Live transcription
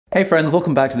Hey friends,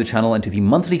 welcome back to the channel and to the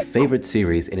monthly favorite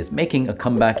series. It is making a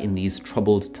comeback in these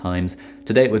troubled times.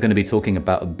 Today we're going to be talking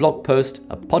about a blog post,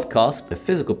 a podcast, a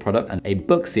physical product, and a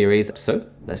book series. So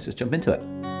let's just jump into it.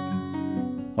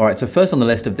 All right, so first on the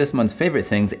list of this month's favorite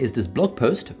things is this blog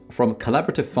post from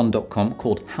collaborativefun.com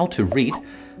called How to Read,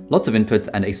 Lots of Inputs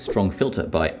and a Strong Filter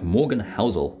by Morgan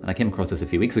Housel. And I came across this a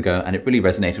few weeks ago and it really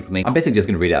resonated with me. I'm basically just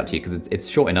going to read it out to you because it's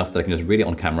short enough that I can just read it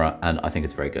on camera and I think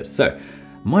it's very good. So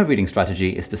my reading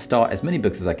strategy is to start as many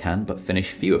books as I can, but finish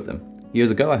few of them.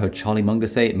 Years ago, I heard Charlie Munger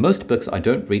say, most books I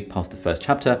don't read past the first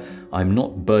chapter. I'm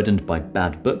not burdened by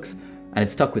bad books, and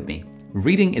it stuck with me.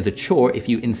 Reading is a chore if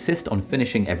you insist on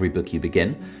finishing every book you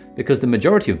begin, because the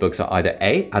majority of books are either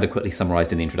A, adequately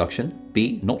summarized in the introduction,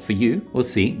 B, not for you, or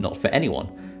C, not for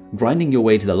anyone. Grinding your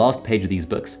way to the last page of these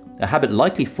books, a habit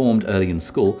likely formed early in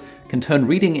school, can turn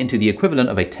reading into the equivalent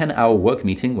of a 10-hour work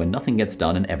meeting where nothing gets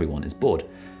done and everyone is bored.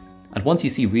 And once you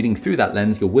see reading through that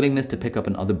lens, your willingness to pick up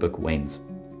another book wanes.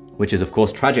 Which is of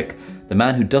course tragic. The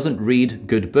man who doesn't read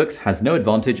good books has no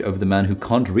advantage over the man who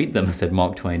can't read them, said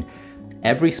Mark Twain.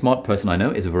 Every smart person I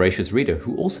know is a voracious reader,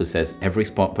 who also says every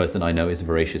smart person I know is a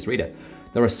voracious reader.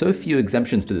 There are so few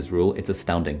exemptions to this rule, it's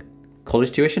astounding.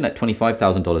 College tuition at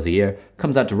 $25,000 a year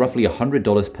comes out to roughly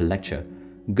 $100 per lecture.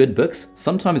 Good books,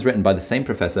 sometimes written by the same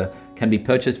professor, can be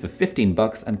purchased for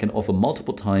 $15 and can offer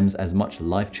multiple times as much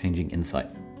life-changing insight.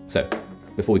 So,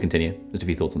 before we continue, just a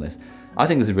few thoughts on this. I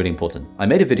think this is really important. I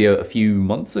made a video a few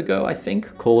months ago, I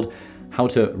think, called How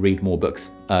to Read More Books,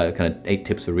 kind of 8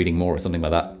 tips for reading more or something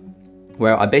like that,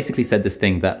 where I basically said this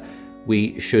thing that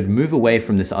we should move away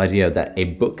from this idea that a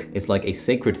book is like a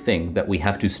sacred thing that we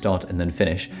have to start and then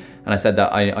finish. And I said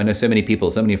that I know so many people,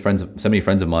 so many friends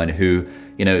of mine who,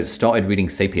 started reading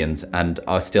Sapiens and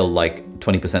are still like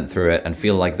 20% through it and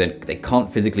feel like they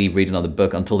can't physically read another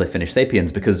book until they finish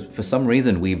Sapiens, because for some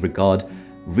reason we regard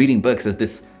reading books as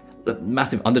this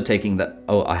massive undertaking that,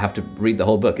 oh, I have to read the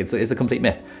whole book. It's a complete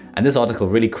myth. And this article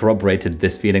really corroborated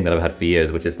this feeling that I've had for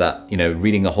years, which is that,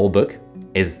 reading a whole book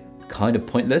is kind of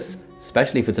pointless,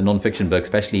 especially if it's a non-fiction book,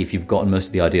 especially if you've gotten most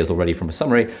of the ideas already from a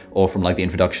summary or from like the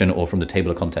introduction or from the table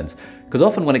of contents. Because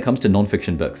often when it comes to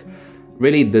non-fiction books,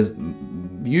 really there's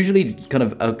usually kind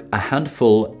of a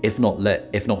handful, if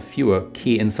not fewer,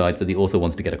 key insights that the author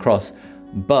wants to get across.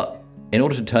 But in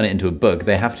order to turn it into a book,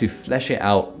 they have to flesh it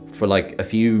out for like a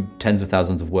few tens of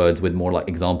thousands of words with more like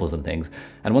examples and things.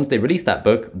 And once they release that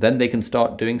book, then they can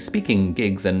start doing speaking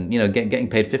gigs and getting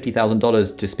paid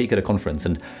 $50,000 to speak at a conference.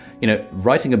 And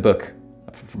writing a book,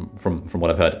 from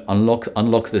what I've heard,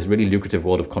 unlocks this really lucrative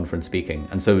world of conference speaking.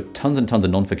 And so tons and tons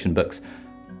of non-fiction books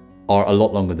are a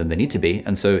lot longer than they need to be.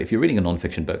 And so if you're reading a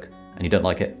non-fiction book and you don't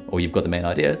like it, or you've got the main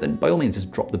ideas, then by all means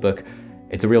just drop the book.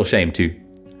 It's a real shame to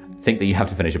think that you have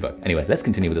to finish a book. Anyway, let's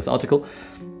continue with this article.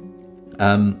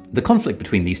 The conflict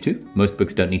between these two, most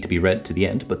books don't need to be read to the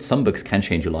end, but some books can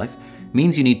change your life,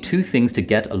 means you need two things to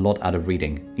get a lot out of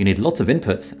reading. You need lots of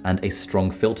inputs and a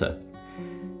strong filter.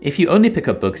 If you only pick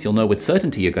up books you'll know with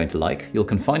certainty you're going to like, you'll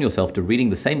confine yourself to reading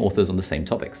the same authors on the same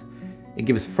topics. It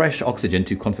gives fresh oxygen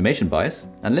to confirmation bias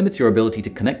and limits your ability to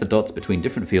connect the dots between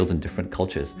different fields and different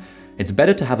cultures. It's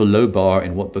better to have a low bar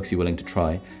in what books you're willing to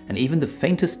try, and even the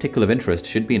faintest tickle of interest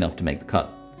should be enough to make the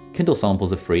cut. Kindle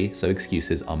samples are free, so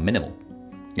excuses are minimal.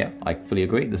 Yeah, I fully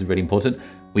agree. This is really important.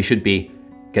 We should be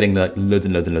getting the loads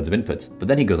and loads and loads of inputs. But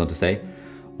then he goes on to say,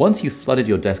 once you've flooded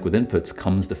your desk with inputs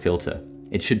comes the filter.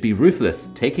 It should be ruthless,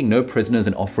 taking no prisoners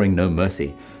and offering no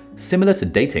mercy. Similar to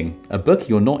dating, a book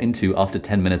you're not into after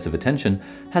 10 minutes of attention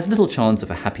has little chance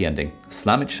of a happy ending.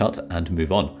 Slam it shut and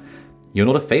move on. You're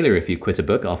not a failure if you quit a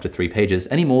book after 3 pages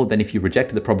any more than if you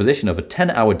rejected the proposition of a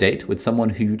 10-hour date with someone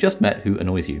who you just met who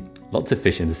annoys you. Lots of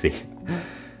fish in the sea.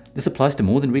 This applies to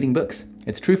more than reading books.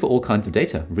 It's true for all kinds of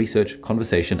data, research,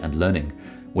 conversation, and learning.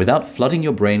 Without flooding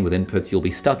your brain with inputs, you'll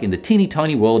be stuck in the teeny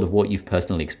tiny world of what you've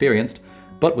personally experienced,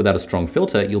 but without a strong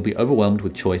filter, you'll be overwhelmed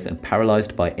with choice and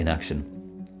paralyzed by inaction.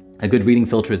 A good reading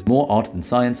filter is more art than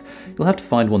science. You'll have to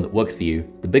find one that works for you.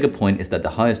 The bigger point is that the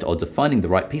highest odds of finding the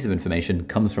right piece of information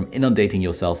comes from inundating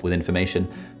yourself with information,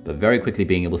 but very quickly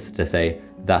being able to say,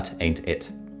 that ain't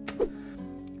it.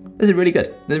 This is really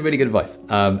good. This is really good advice.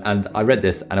 And I read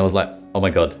this and I was like, oh my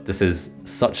God, this is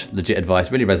such legit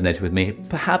advice, really resonated with me.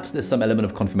 Perhaps there's some element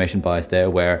of confirmation bias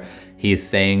there where he is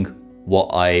saying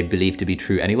what I believe to be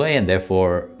true anyway, and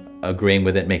therefore agreeing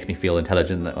with it makes me feel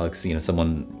intelligent, that like,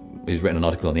 someone who's written an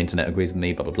article on the internet agrees with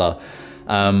me, blah, blah,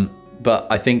 blah. But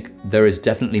I think there is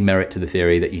definitely merit to the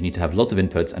theory that you need to have lots of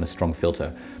inputs and a strong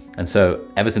filter. And so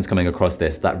ever since coming across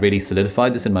this, that really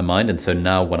solidified this in my mind. And so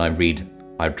now when I read,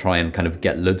 I try and kind of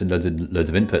get loads and loads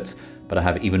of inputs, but I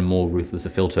have even more ruthless a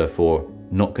filter for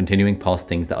not continuing past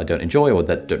things that I don't enjoy or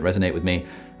that don't resonate with me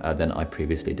than I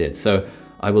previously did. So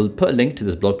I will put a link to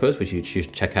this blog post, which you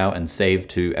should check out and save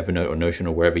to Evernote or Notion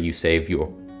or wherever you save your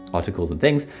articles and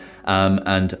things.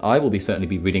 And I will certainly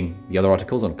be reading the other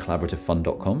articles on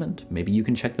collaborativefun.com, and maybe you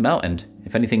can check them out. And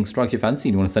if anything strikes your fancy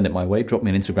and you want to send it my way, drop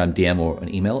me an Instagram DM or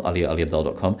an email,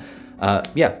 ali@aliabdaal.com.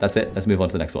 Yeah, that's it. Let's move on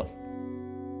to the next one.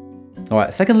 All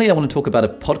right, secondly, I want to talk about a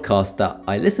podcast that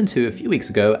I listened to a few weeks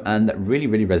ago and that really,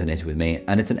 really resonated with me.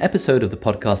 And it's an episode of the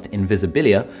podcast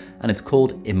Invisibilia, and it's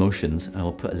called Emotions. And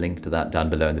I'll put a link to that down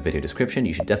below in the video description.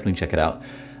 You should definitely check it out.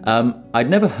 I'd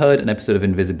never heard an episode of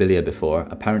Invisibilia before.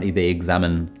 Apparently they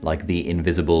examine like the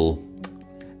invisible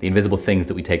things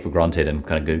that we take for granted and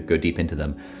kind of go deep into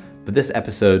them. But this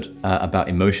episode about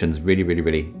emotions really, really,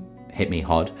 really hit me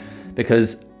hard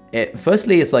because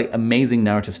firstly, it's like amazing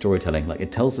narrative storytelling. Like it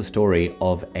tells the story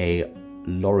of a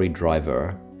lorry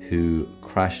driver who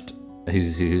crashed,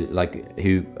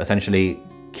 who essentially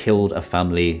killed a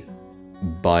family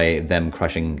by them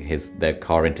crashing their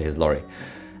car into his lorry.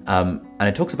 And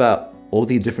it talks about all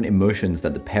the different emotions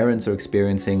that the parents are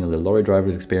experiencing and the lorry driver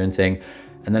is experiencing.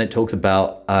 And then it talks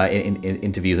about, in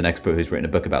interviews, an expert who's written a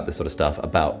book about this sort of stuff,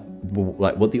 about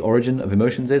like what the origin of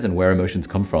emotions is and where emotions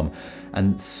come from,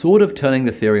 and sort of turning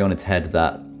the theory on its head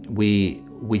that we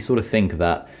sort of think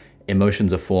that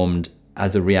emotions are formed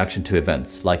as a reaction to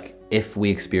events. Like if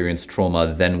we experience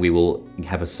trauma, then we will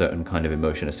have a certain kind of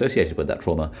emotion associated with that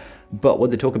trauma. But what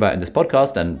they talk about in this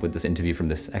podcast and with this interview from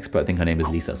this expert, I think her name is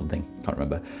Lisa something, can't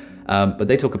remember. But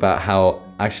they talk about how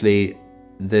actually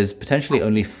there's potentially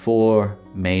only 4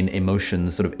 main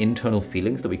emotions, sort of internal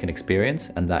feelings that we can experience.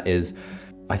 And that is,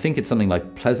 I think it's something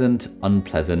like pleasant,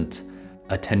 unpleasant,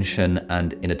 attention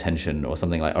and inattention, or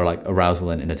something like, or like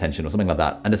arousal and inattention or something like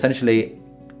that. And essentially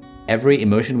every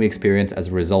emotion we experience as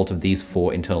a result of these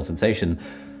 4 internal sensations,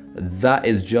 that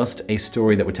is just a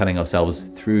story that we're telling ourselves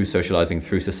through socializing,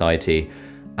 through society.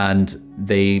 And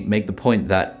they make the point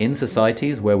that in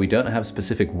societies where we don't have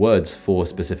specific words for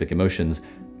specific emotions,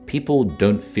 people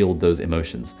don't feel those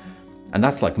emotions. And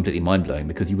that's like completely mind-blowing,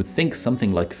 because you would think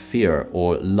something like fear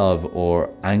or love or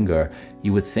anger,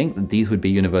 you would think that these would be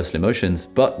universal emotions.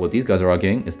 But what these guys are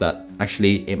arguing is that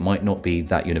actually it might not be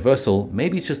that universal.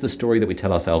 Maybe it's just a story that we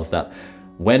tell ourselves that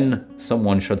when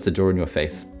someone shuts the door in your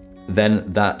face, then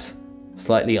that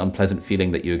slightly unpleasant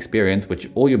feeling that you experience, which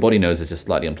all your body knows is just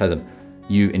slightly unpleasant,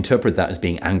 you interpret that as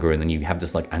being anger, and then you have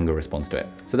this like anger response to it.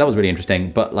 So that was really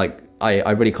interesting, but like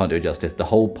I really can't do it justice. The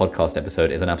whole podcast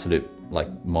episode is an absolute like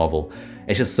marvel.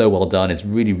 It's just so well done. It's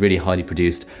really, really highly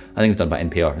produced. I think it's done by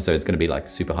NPR, so it's going to be like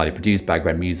super highly produced,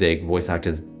 background music, voice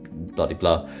actors, blah, blah,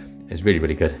 blah. It's really,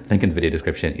 really good. Link in the video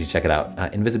description. You should check it out.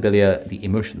 Invisibilia, the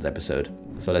emotions episode.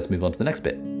 So let's move on to the next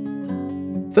bit.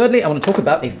 Thirdly, I want to talk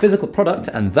about a physical product,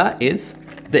 and that is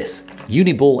this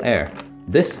Uniball Air.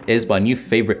 This is my new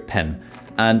favorite pen.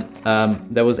 And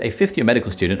there was a 5th-year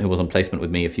medical student who was on placement with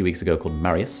me a few weeks ago called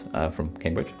Marius from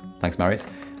Cambridge. Thanks, Marius.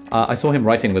 I saw him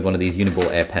writing with one of these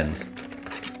Uniball Air pens.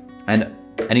 And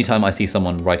anytime I see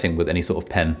someone writing with any sort of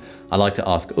pen, I like to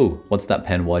ask, oh, what's that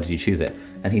pen? Why did you choose it?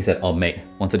 And he said, oh, mate,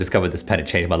 once I discovered this pen, it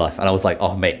changed my life. And I was like,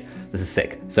 oh, mate, this is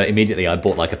sick. So immediately I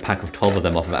bought like a pack of 12 of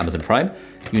them off of Amazon Prime,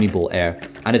 Uniball Air.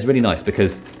 And it's really nice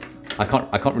because I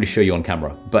can't really show you on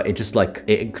camera, but it just like,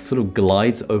 it sort of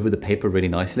glides over the paper really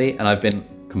nicely. And I've been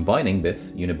combining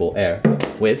this Uniball Air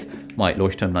with my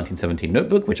Leuchtturm 1917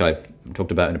 notebook, which I've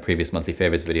talked about in a previous monthly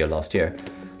favorites video last year.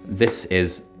 This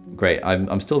is great.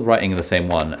 I'm still writing in the same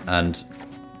one, and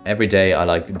every day I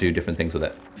like do different things with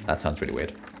it. That sounds really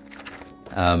weird.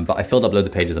 But I filled up loads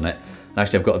of pages on it. And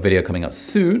actually I've got a video coming out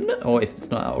soon, or if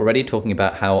it's not out already, talking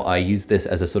about how I use this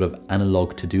as a sort of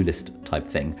analog to-do list type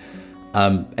thing.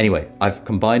 Anyway, I've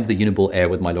combined the Uniball Air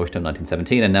with my Leuchtturm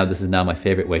 1917, and now this is now my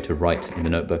favorite way to write in the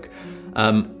notebook.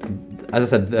 As I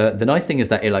said, the nice thing is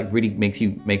that it like really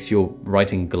makes your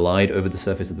writing glide over the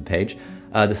surface of the page.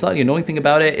 The slightly annoying thing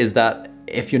about it is that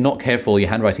if you're not careful, your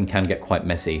handwriting can get quite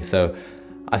messy. So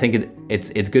I think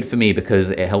it's good for me because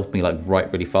it helps me like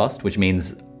write really fast, which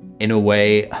means in a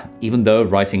way, even though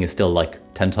writing is still like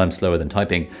 10 times slower than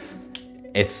typing,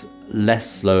 it's less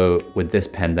slow with this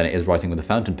pen than it is writing with a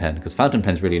fountain pen, because fountain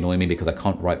pens really annoy me because I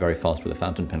can't write very fast with a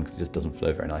fountain pen because it just doesn't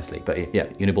flow very nicely. But yeah,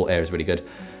 Uniball Air is really good,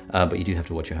 but you do have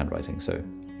to watch your handwriting. So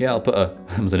yeah, I'll put a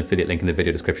Amazon affiliate link in the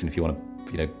video description if you want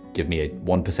to, give me a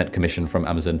 1% commission from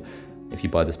Amazon if you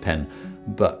buy this pen.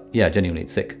 But yeah, genuinely,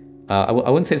 it's sick. I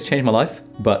wouldn't say it's changed my life,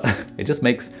 but it just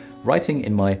makes writing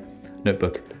in my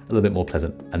notebook a little bit more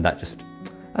pleasant, and that's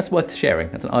worth sharing.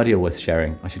 That's an idea worth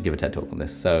sharing. I should give a TED talk on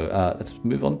this. So let's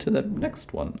move on to the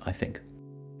next one, I think.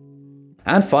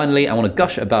 And finally, I want to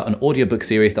gush about an audiobook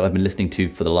series that I've been listening to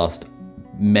for the last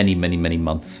many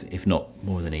months, if not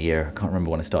more than a year. I can't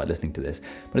remember when I started listening to this,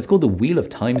 but it's called the Wheel of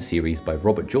Time series by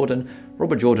Robert Jordan.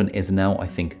 Robert Jordan is now, I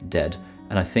think, dead.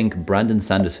 And I think Brandon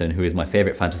Sanderson, who is my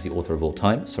favorite fantasy author of all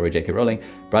time, sorry J.K. Rowling,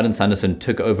 Brandon Sanderson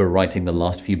took over writing the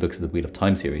last few books of the Wheel of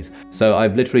Time series. So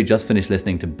I've literally just finished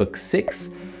listening to book 6,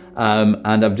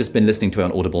 and I've just been listening to it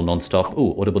on Audible non-stop.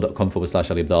 Ooh,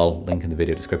 audible.com/Abdaal, link in the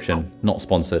video description. Not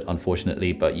sponsored,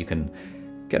 unfortunately, but you can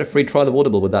get a free trial of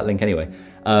Audible with that link anyway.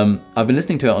 I've been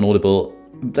listening to it on Audible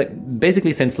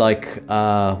basically since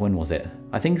when was it?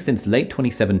 I think since late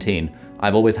 2017,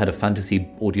 I've always had a fantasy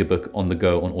audiobook on the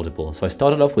go on Audible. So I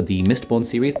started off with the Mistborn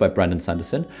series by Brandon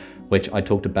Sanderson, which I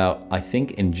talked about, I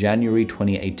think, in January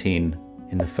 2018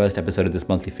 in the first episode of this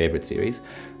monthly favorite series.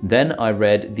 Then I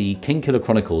read the Kingkiller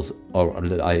Chronicles, or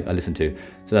I listened to.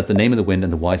 So that's The Name of the Wind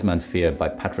and the Wise Man's Fear by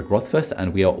Patrick Rothfuss,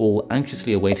 and we are all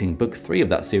anxiously awaiting book 3 of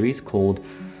that series called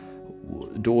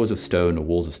Doors of Stone or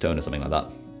Walls of Stone or something like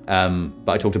that.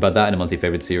 But I talked about that in a monthly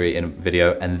favorite series in a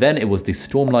video. And then it was the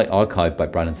Stormlight Archive by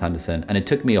Brandon Sanderson. And it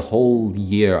took me a whole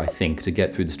year, I think, to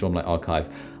get through the Stormlight Archive.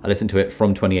 I listened to it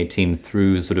from 2018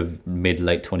 through sort of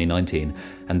mid-late 2019.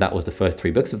 And that was the first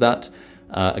 3 books of that.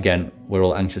 Again, we're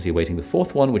all anxiously awaiting the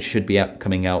 4th one, which should be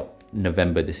coming out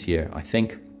November this year, I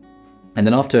think. And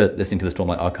then after listening to the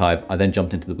Stormlight Archive, I then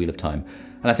jumped into the Wheel of Time.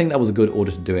 And I think that was a good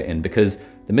order to do it in, because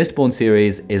the Mistborn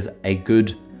series is a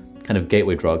good kind of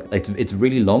gateway drug. It's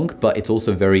really long, but it's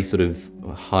also very sort of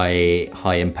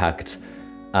high impact,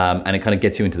 and it kind of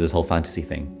gets you into this whole fantasy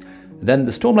thing. Then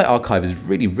the Stormlight Archive is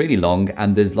really long,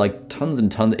 and there's like tons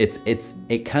and tons.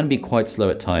 It can be quite slow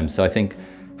at times. So I think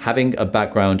having a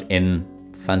background in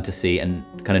fantasy and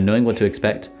kind of knowing what to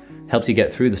expect helps you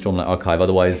get through the Stormlight Archive.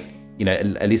 Otherwise, you know,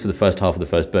 at least for the first half of the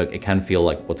first book, it can feel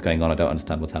like what's going on, I don't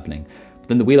understand what's happening. But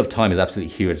then the Wheel of Time is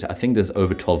absolutely huge. I think there's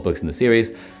over 12 books in the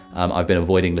series. I've been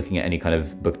avoiding looking at any kind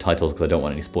of book titles because I don't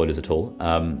want any spoilers at all.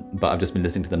 But I've just been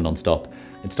listening to them non-stop.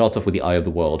 It starts off with The Eye of the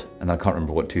World, and I can't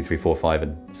remember what 2, 3, 4, 5,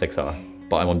 and 6 are.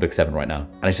 But I'm on book 7 right now,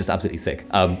 and it's just absolutely sick.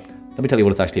 Let me tell you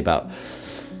what it's actually about.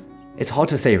 It's hard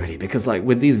to say really, because like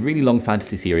with these really long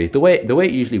fantasy series, the way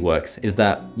it usually works is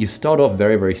that you start off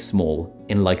very small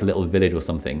in like a little village or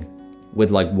something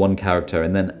with like one character,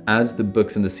 and then as the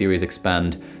books in the series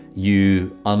expand,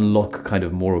 you unlock kind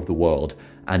of more of the world,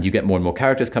 and you get more and more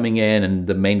characters coming in, and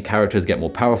the main characters get more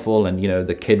powerful, and you know,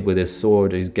 the kid with his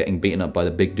sword who's getting beaten up by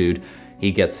the big dude,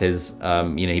 he gets his,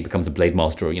 you know, he becomes a blade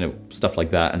master, or, you know, stuff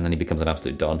like that, and then he becomes an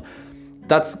absolute don.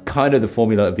 That's kind of the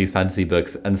formula of these fantasy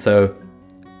books. And so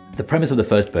the premise of the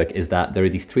first book is that there are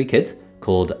these 3 kids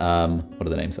called, what are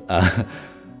the names?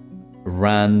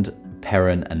 Rand,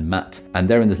 Perrin, and Matt. And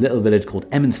they're in this little village called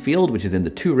Emond's Field, which is in the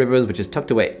 2 Rivers, which is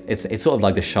tucked away. It's sort of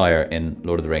like the Shire in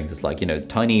Lord of the Rings. It's like, you know,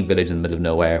 tiny village in the middle of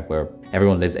nowhere where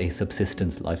everyone lives a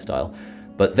subsistence lifestyle.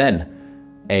 But then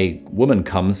a woman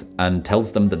comes and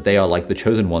tells them that they are like the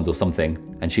chosen ones or something,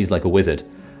 and she's like a wizard.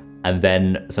 And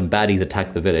then some baddies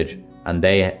attack the village, and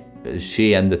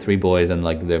she and the 3 boys and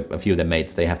like a few of their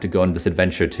mates, they have to go on this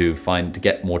adventure to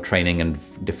get more training and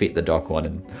defeat the Dark One.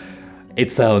 And it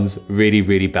sounds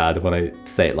really bad when I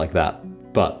say it like that,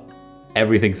 but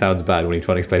everything sounds bad when you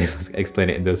try to explain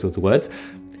it in those sorts of words.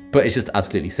 But it's just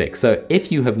absolutely sick. So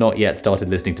if you have not yet started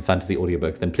listening to fantasy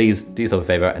audiobooks, then please do yourself a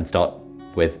favor and start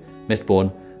with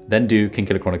Mistborn, then do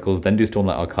Kingkiller Chronicles, then do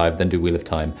Stormlight Archive, then do Wheel of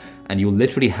Time, and you'll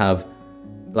literally have,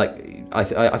 like,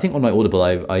 I think on my Audible,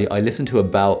 I listen to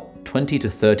about 20 to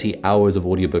 30 hours of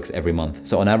audiobooks every month.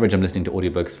 So on average, I'm listening to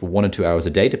audiobooks for 1 or 2 hours a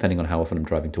day, depending on how often I'm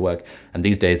driving to work. And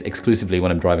these days, exclusively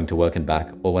when I'm driving to work and back,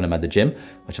 or when I'm at the gym,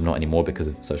 which I'm not anymore because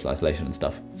of social isolation and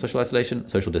stuff. Social isolation,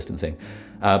 social distancing.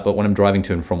 But when I'm driving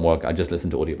to and from work, I just listen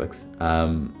to audiobooks.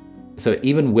 So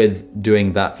even with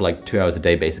doing that for like 2 hours a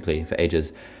day, basically for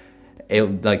ages,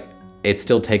 it's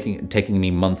still taking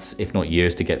me months, if not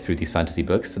years, to get through these fantasy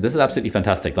books. So this is absolutely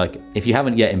fantastic. Like, if you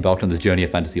haven't yet embarked on this journey of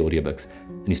fantasy audiobooks,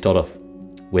 and you start off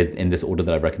in this order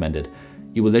that I've recommended,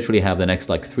 you will literally have the next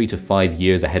like 3 to 5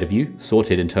 years ahead of you,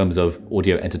 sorted in terms of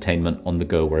audio entertainment on the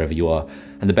go, wherever you are.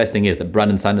 And the best thing is that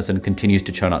Brandon Sanderson continues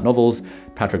to churn out novels.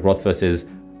 Patrick Rothfuss is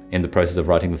in the process of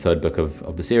writing the 3rd book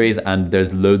of the series, and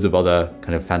there's loads of other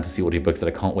kind of fantasy audiobooks that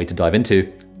I can't wait to dive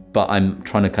into, but I'm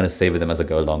trying to kind of savor them as I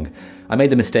go along. I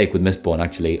made the mistake with Mistborn,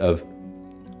 actually,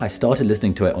 I started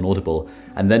listening to it on Audible,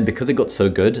 and then because it got so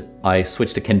good, I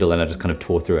switched to Kindle and I just kind of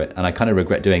tore through it. And I kind of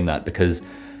regret doing that because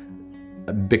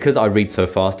I read so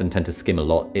fast and tend to skim a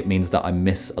lot, it means that I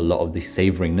miss a lot of the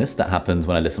savoringness that happens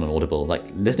when I listen on Audible. Like,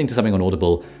 listening to something on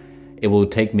Audible, it will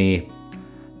take me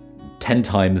 10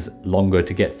 times longer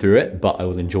to get through it, but I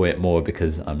will enjoy it more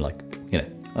because I'm like, you know,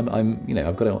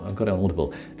 I've got it on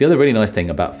Audible. The other really nice thing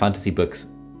about fantasy books,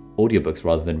 audiobooks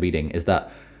rather than reading, is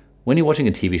that when you're watching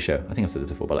a TV show, I think I've said this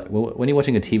before, but like when you're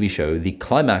watching a TV show, the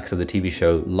climax of the TV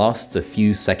show lasts a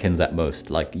few seconds at most.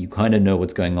 Like you kind of know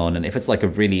what's going on, and if it's like a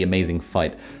really amazing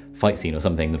fight scene or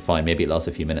something, then fine, maybe it lasts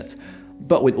a few minutes.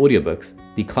 But with audiobooks,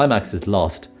 the climaxes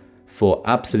last for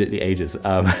absolutely ages.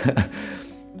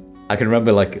 I can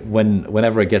remember like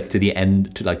whenever it gets to the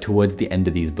end, towards the end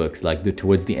of these books,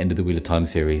 towards the end of the Wheel of Time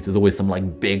series, there's always some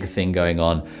like big thing going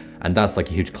on, and that's like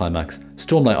a huge climax.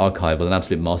 Stormlight Archive was an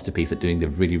absolute masterpiece at doing the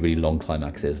really, really long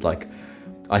climaxes. Like,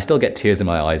 I still get tears in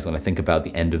my eyes when I think about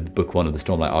the end of book 1 of the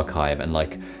Stormlight Archive and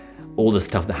like all the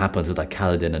stuff that happens with like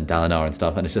Kaladin and Dalinar and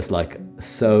stuff, and it's just like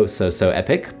so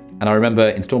epic. And I remember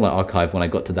in Stormlight Archive, when I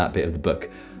got to that bit of the book,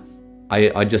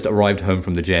 I just arrived home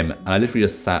from the gym and I literally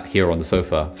just sat here on the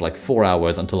sofa for like 4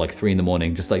 hours until like 3 in the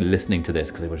morning, just like listening to this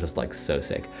because it was just like so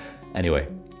sick. Anyway,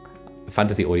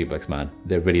 fantasy audiobooks, man,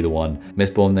 they're really the one.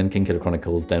 Mistborn, then Kingkiller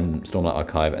Chronicles, then Stormlight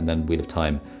Archive, and then Wheel of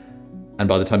Time. And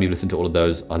by the time you listen to all of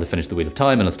those, I'll have finished the Wheel of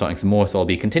Time and I'm starting some more, so I'll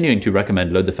be continuing to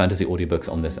recommend loads of fantasy audiobooks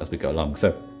on this as we go along.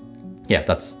 So yeah,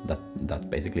 that's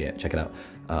basically it. Check it out.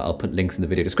 I'll put links in the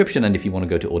video description, and if you want to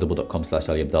go to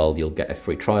audible.com/AliAbdaal, you'll get a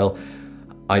free trial.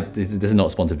 This is not a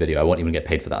sponsored video. I won't even get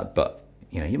paid for that, but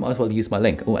you might as well use my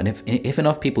link. Oh, and if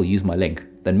enough people use my link,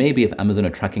 then maybe if Amazon are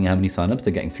tracking how many signups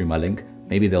they're getting through my link,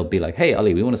 maybe they'll be like, hey,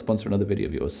 Ali, we want to sponsor another video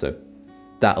of yours. So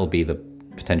that'll be the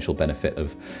potential benefit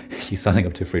of you signing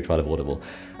up to a free trial of Audible.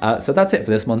 So that's it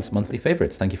for this month's monthly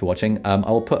favorites. Thank you for watching.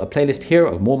 I will put a playlist here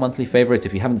of more monthly favorites.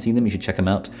 If you haven't seen them, you should check them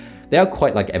out. They are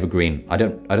quite like evergreen. I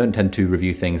don't tend to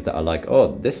review things that are like,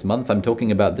 oh, this month I'm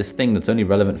talking about this thing that's only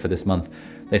relevant for this month.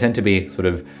 They tend to be sort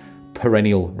of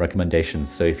perennial recommendations.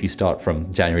 So if you start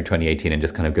from January 2018 and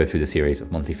just kind of go through the series of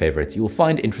monthly favorites, you will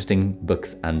find interesting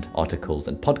books and articles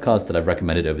and podcasts that I've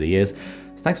recommended over the years.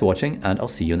 So thanks for watching, and I'll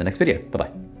see you in the next video.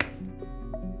 Bye-bye.